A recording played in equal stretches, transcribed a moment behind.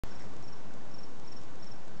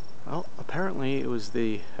Well, apparently it was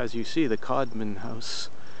the, as you see, the Codman House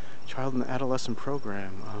Child and Adolescent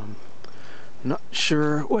Program. Not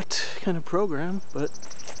sure what kind of program, but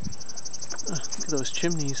look at those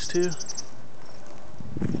chimneys too.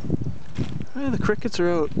 Oh, the crickets are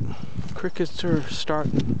out. Crickets are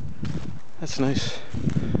starting. That's nice.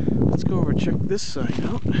 Let's go over and check this sign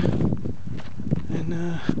out.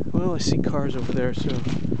 And well, I see cars over there, so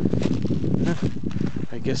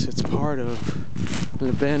I guess it's part of an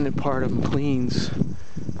abandoned part of McLean's.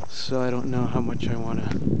 So I don't know how much I want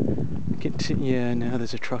to continue. Yeah, now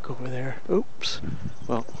there's a truck over there. Oops.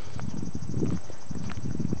 Well.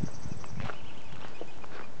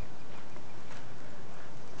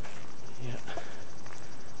 Yeah.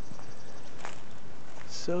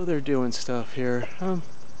 So they're doing stuff here.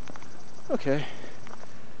 Okay.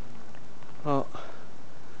 Well,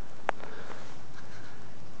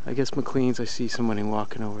 I guess McLean's, I see somebody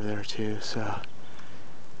walking over there too, so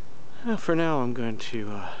for now I'm going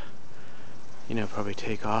to you know, probably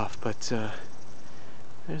take off, but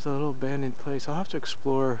there's a little abandoned place. I'll have to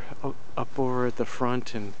explore up over at the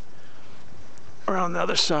front and around the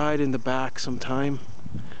other side in the back sometime.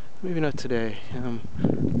 Maybe not today. I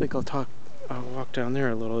think I'll walk down there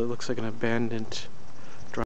a little. It looks like an abandoned